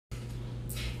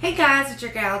Hey guys, it's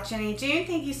your gal Jenny June.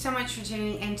 Thank you so much for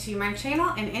tuning into my channel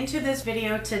and into this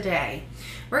video today.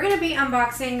 We're going to be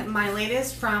unboxing my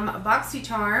latest from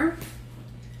Boxycharm.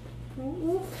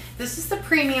 This is the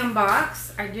premium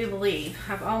box, I do believe.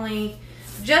 I've only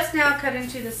just now cut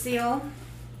into the seal.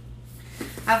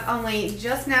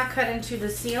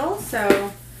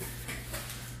 So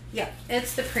yeah,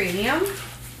 it's the premium.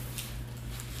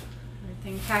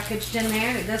 Everything packaged in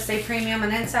there. It does say premium,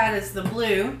 and inside is the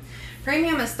blue.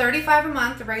 Premium is $35 a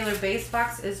month. The regular base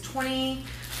box is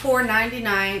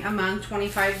 $24.99 a month,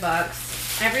 25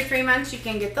 bucks. Every 3 months you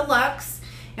can get the Luxe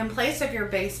in place of your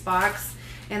base box,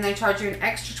 and they charge you an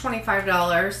extra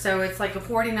 $25, so it's like a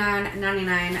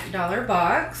 $49.99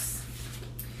 box.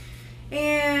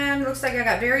 And looks like I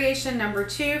got variation number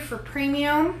 2 for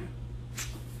premium.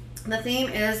 The theme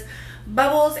is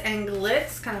bubbles and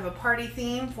glitz, kind of a party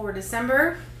theme for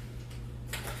December.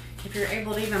 If you're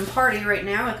able to even party right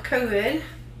now with COVID.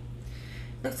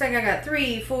 Looks like I got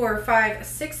 3, 4, 5,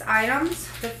 6 items.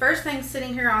 The first thing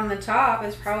sitting here on the top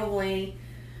is probably,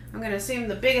 I'm going to assume,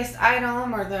 the biggest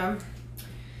item, or the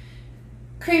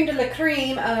creme de la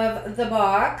creme of the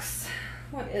box.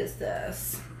 What is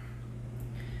this?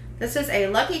 This is a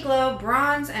Lucky Glow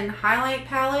Bronze and Highlight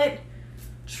Palette.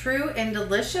 True and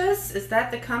Delicious. Is that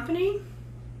the company?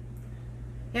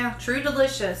 Yeah, True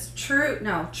Delicious. True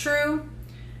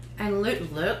and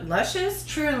Luscious?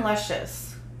 True and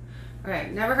Luscious.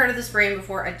 Alright, never heard of this brand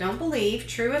before, I don't believe.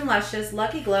 True and Luscious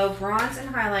Lucky Glow Bronze and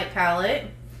Highlight Palette.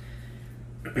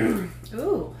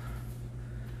 Ooh.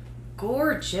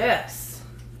 Gorgeous.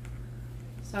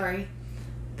 Sorry.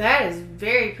 That is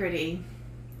very pretty.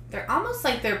 They're almost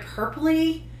like they're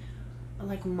purpley,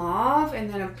 like mauve,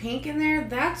 and then a pink in there.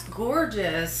 That's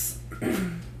gorgeous.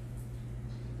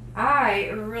 I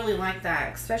really like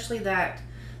that, especially that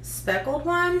speckled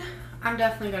one. I'm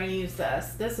definitely going to use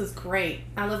this. This is great.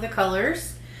 I love the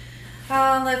colors.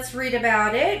 Let's read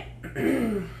about it.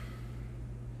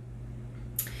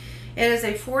 It is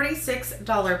a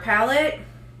 $46 palette. It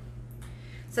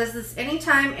says this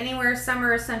Anytime, Anywhere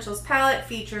Summer Essentials palette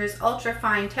features ultra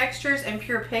fine textures and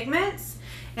pure pigments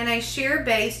and a sheer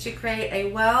base to create a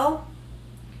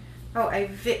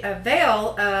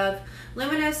veil of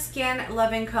luminous skin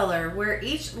loving color, where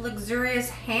each luxurious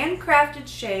handcrafted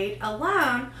shade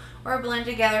alone or blend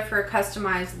together for a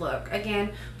customized look.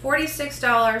 Again,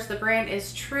 $46. The brand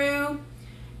is True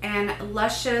and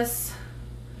Luscious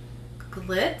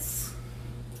Glitz.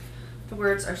 The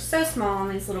words are so small on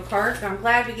these little cards, but I'm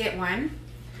glad we get one.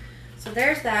 So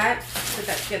there's that. Put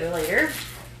that together later.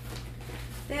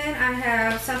 Then I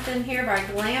have something here by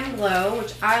Glam Glow,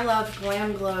 which I love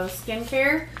Glam Glow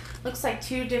skincare. Looks like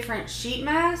 2 different sheet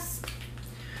masks.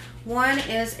 One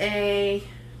is a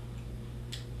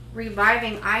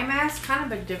reviving eye mask,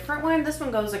 kind of a different one. This one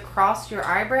goes across your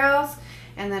eyebrows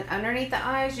and then underneath the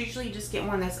eyes. Usually you just get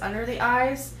one that's under the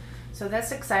eyes. So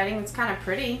that's exciting. It's kind of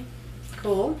pretty.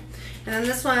 Cool. And then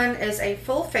this one is a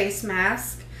full face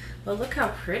mask. But look how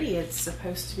pretty it's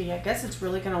supposed to be. I guess it's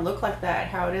really going to look like that,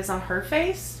 how it is on her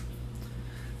face.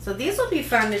 So these will be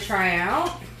fun to try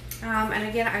out. And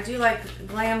again, I do like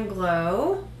Glam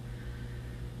Glow.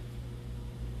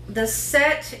 The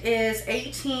set is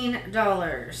 $18. Wow.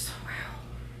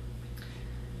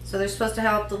 So they're supposed to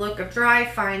help the look of dry,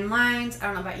 fine lines. I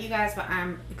don't know about you guys, but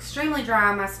I'm extremely dry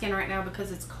on my skin right now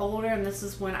because it's colder, and this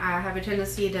is when I have a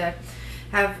tendency to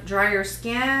have drier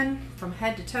skin from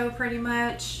head to toe pretty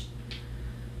much.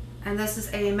 And this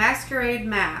is a masquerade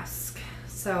mask.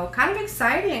 So kind of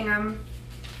exciting.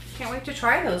 Can't wait to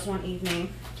try those one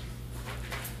evening.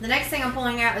 The next thing I'm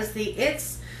pulling out is the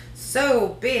It's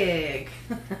So Big.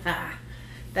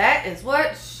 That is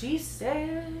what she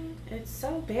said. It's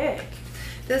so big.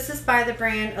 This is by the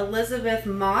brand Elizabeth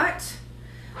Mott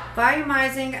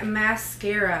Volumizing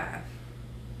Mascara.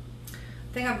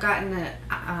 I think I've gotten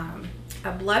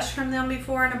a blush from them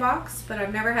before in a box, but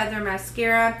I've never had their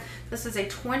mascara. This is a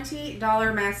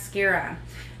 $20 mascara.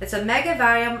 It's a Mega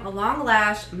Volume Long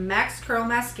Lash Max Curl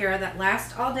Mascara that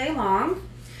lasts all day long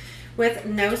with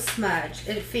no smudge.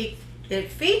 It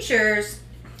features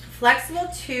flexible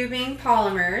tubing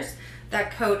polymers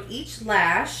that coat each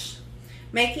lash,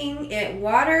 making it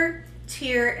water,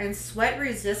 tear, and sweat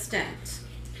resistant.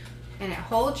 And it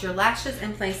holds your lashes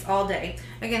in place all day.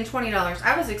 Again, $20.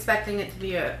 I was expecting it to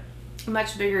be a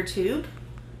much bigger tube,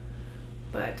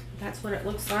 but that's what it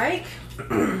looks like.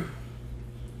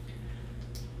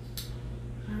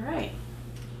 Alright.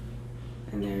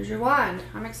 And there's your wand.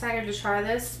 I'm excited to try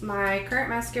this. My current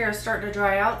mascara is starting to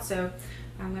dry out, so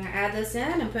I'm going to add this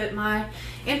in and put my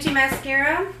empty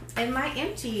mascara in my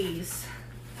empties.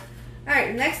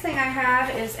 Alright, next thing I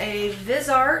have is a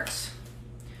VisArt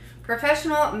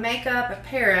Professional Makeup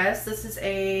Paris. This is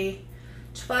a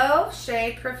 12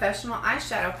 shade professional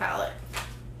eyeshadow palette.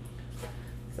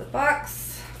 The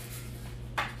box.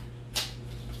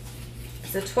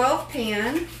 It's a 12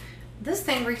 pan. This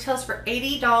thing retails for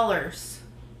 $80.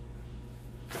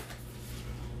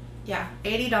 Yeah,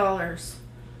 $80.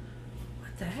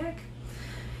 What the heck?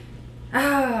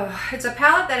 Oh, it's a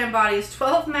palette that embodies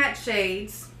 12 matte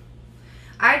shades,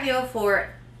 ideal for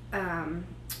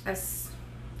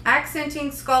accenting,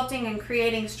 sculpting, and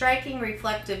creating striking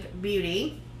reflective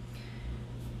beauty.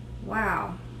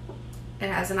 Wow. It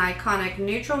has an iconic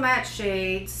neutral matte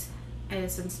shades and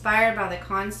it's inspired by the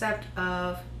concept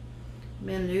of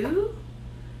milieu,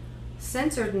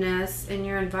 centeredness in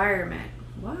your environment.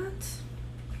 What?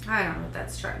 I don't know what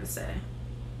that's trying to say.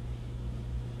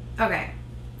 Okay,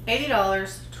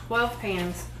 $80, 12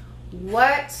 pans.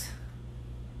 What?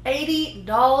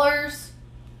 $80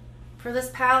 for this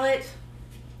palette?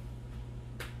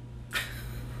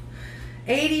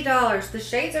 $80. The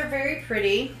shades are very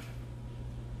pretty.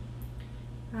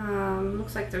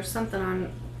 Looks like there's something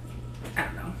on, I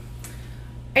don't know.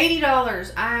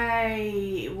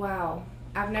 $80. Wow.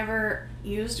 I've never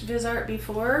used VisArt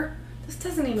before. This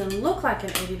doesn't even look like an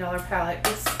 $80 palette.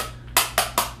 It's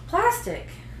plastic.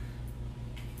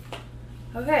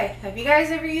 Okay, have you guys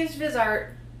ever used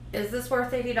VisArt? Is this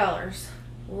worth $80?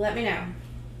 Let me know.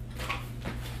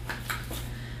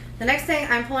 The next thing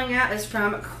I'm pulling out is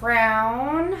from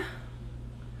Crown.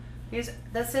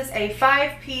 This is a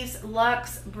 5-piece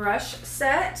luxe brush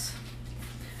set.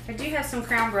 I do have some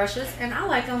Crown brushes and I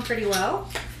like them pretty well.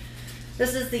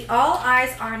 This is the All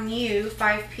Eyes on You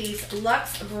 5-piece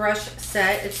luxe brush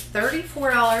set. It's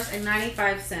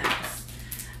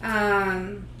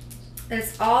 $34.95.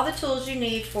 It's all the tools you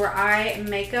need for eye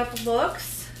makeup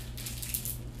looks.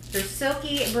 They're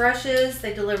silky brushes.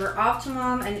 They deliver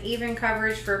optimum and even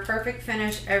coverage for a perfect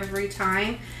finish every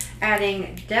time,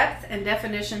 adding depth and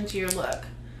definition to your look.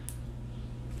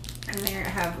 And there I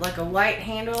have like a white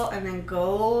handle and then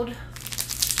gold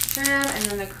trim, and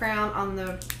then the crown on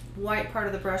the white part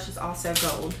of the brush is also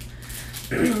gold.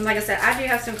 Like I said, I do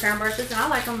have some Crown brushes and I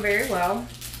like them very well.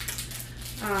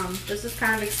 This is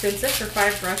kind of expensive for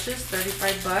 5 brushes,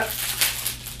 35 bucks.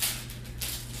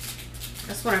 I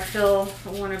just want to fill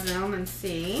one of them and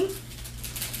see.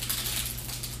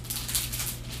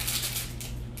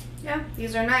 Yeah,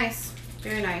 these are nice.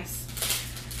 Very nice.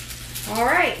 All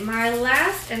right, my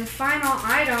last and final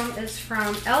item is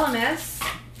from Elemis.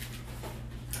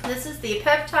 This is the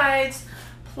Peptides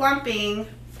Plumping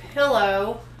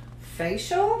Pillow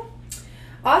Facial.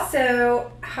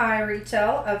 Also high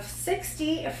retail of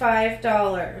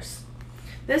 $65.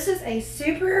 This is a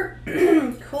super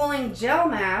cooling gel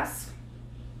mask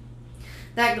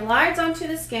that glides onto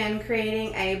the skin,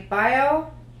 creating a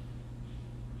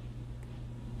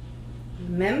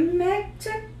mimicked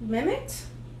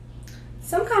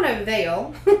some kind of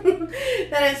veil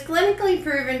that is clinically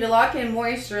proven to lock in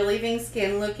moisture, leaving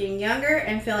skin looking younger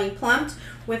and feeling plumped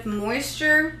with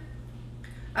moisture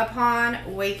upon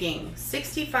waking.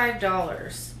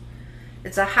 $65.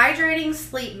 It's a hydrating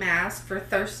sleep mask for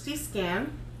thirsty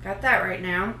skin. Got that right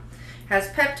now. Has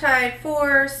peptide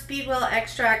 4, speedwell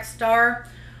extract, star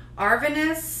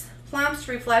arvinus, plumps,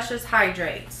 refreshes,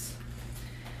 hydrates.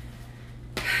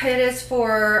 It is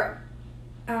for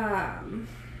I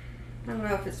don't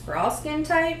know if it's for all skin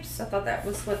types. I thought that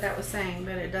was what that was saying,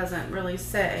 but it doesn't really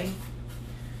say.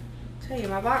 I'll tell you,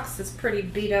 my box is pretty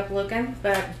beat up looking,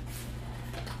 but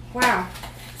wow,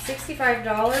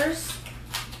 $65.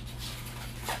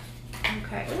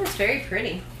 Okay, it is very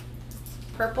pretty.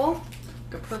 Purple,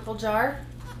 like a purple jar.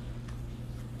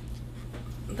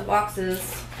 The box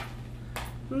is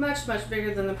much, much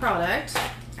bigger than the product,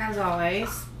 as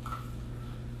always.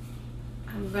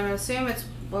 I'm gonna assume it's,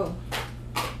 whoa,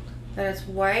 that it's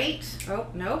white. Oh,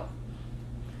 nope.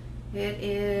 It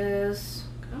is,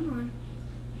 come on,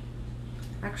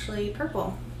 actually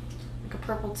purple. Like a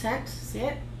purple tint, see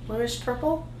it? Bluish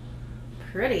purple.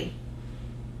 Pretty.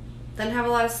 Doesn't have a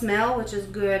lot of smell, which is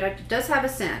good. It does have a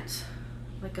scent,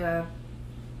 like a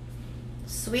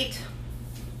sweet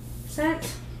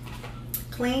scent,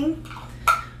 clean.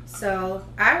 So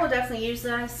I will definitely use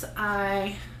this.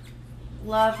 I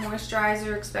love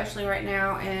moisturizer, especially right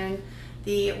now in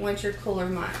the winter cooler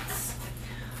months.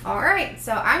 Alright,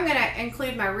 so I'm going to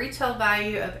include my retail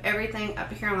value of everything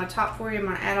up here on the top for you. I'm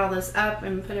going to add all this up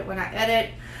and put it when I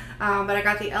edit. But I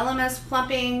got the Elemis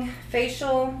Plumping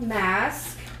Facial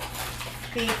Mask,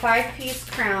 the 5-piece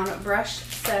Crown brush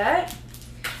set,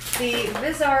 the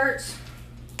VisArt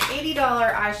 $80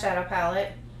 eyeshadow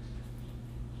palette,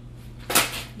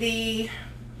 the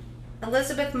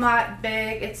Elizabeth Mott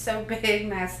Big, It's So Big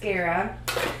mascara.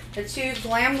 The two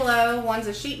Glam Glow, one's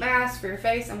a sheet mask for your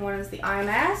face and one is the eye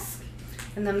mask.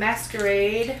 And the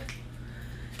Masquerade.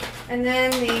 And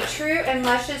then the True and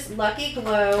Luscious Lucky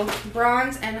Glow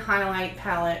Bronze and Highlight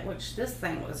Palette, which this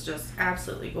thing was just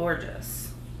absolutely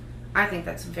gorgeous. I think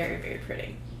that's very, very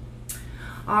pretty.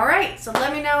 Alright, so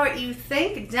let me know what you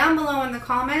think down below in the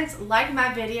comments. Like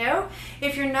my video.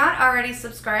 If you're not already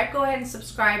subscribed, go ahead and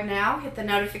subscribe now. Hit the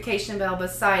notification bell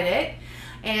beside it.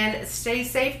 And stay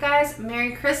safe, guys.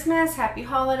 Merry Christmas, Happy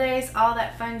Holidays, all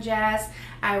that fun jazz.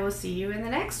 I will see you in the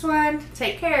next one.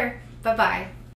 Take care. Bye-bye.